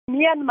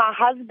me and my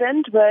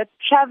husband were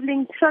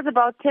traveling. It was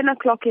about 10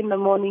 o'clock in the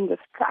morning.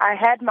 I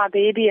had my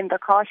baby in the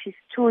car. She's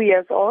 2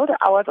 years old.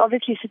 I was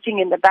obviously sitting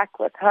in the back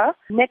with her.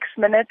 Next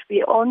minute,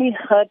 we only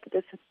heard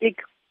this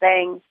big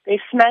bang. They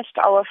smashed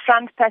our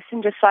front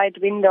passenger side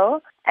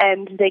window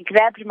and they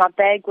grabbed my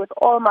bag with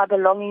all my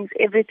belongings,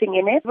 everything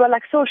in it. We were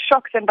like so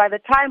shocked, and by the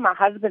time my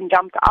husband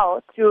jumped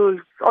out to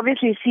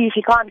obviously see if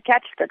he can't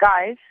catch the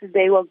guys,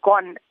 they were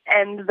gone.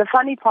 And the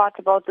funny part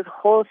about this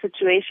whole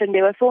situation,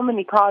 there were so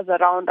many cars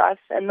around us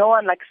and no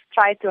one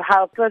tried to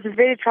help. It was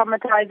very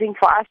traumatizing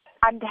for us.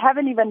 I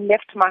haven't even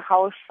left my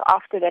house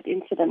after that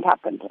incident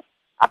happened.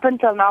 Up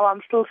until now,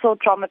 I'm still so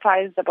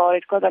traumatized about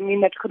it because,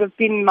 that could have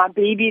been my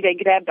baby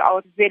they grabbed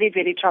out. Very,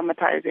 very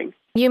traumatizing.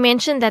 You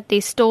mentioned that they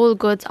stole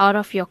goods out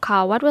of your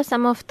car. What were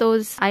some of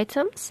those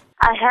items?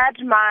 I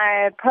had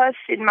my purse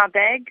in my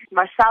bag,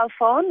 my cell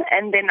phone,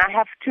 and then I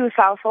have 2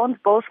 cell phones.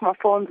 Both my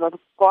phones were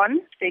gone.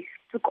 They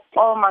took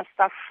all my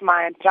stuff,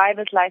 my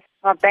driver's license,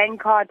 my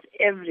bank cards,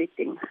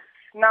 everything.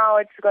 Now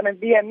it's going to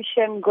be a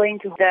mission going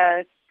to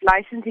the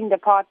licensing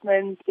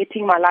department,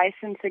 getting my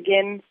license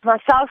again. My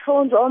cell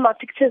phones, all my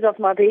pictures of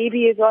my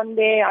baby is on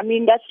there.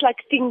 That's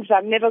things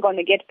I'm never going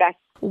to get back.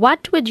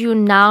 What would you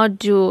now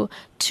do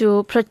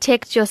to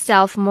protect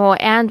yourself more,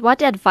 and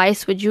what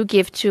advice would you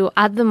give to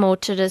other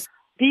motorists?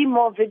 Be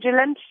more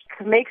vigilant.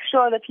 Make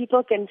sure that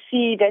people can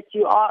see that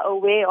you are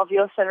aware of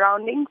your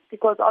surroundings,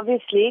 because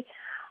obviously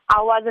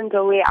I wasn't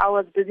aware. I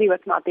was busy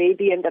with my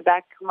baby in the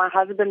back. My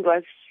husband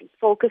was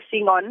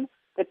focusing on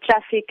the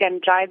traffic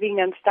and driving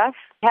and stuff.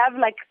 Have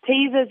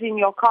tasers in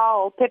your car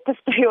or pepper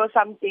spray or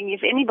something.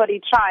 If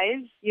anybody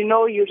tries,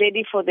 you're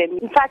ready for them.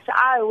 In fact,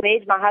 I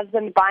made my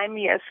husband buy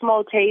me a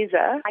small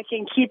taser I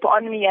can keep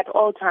on me at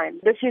all times.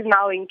 This is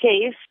now in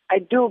case I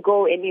do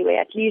go anywhere.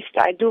 At least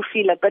I do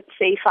feel a bit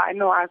safer. I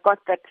know I've got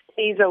that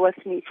taser with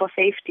me for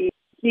safety.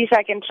 At least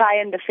I can try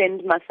and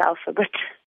defend myself a bit.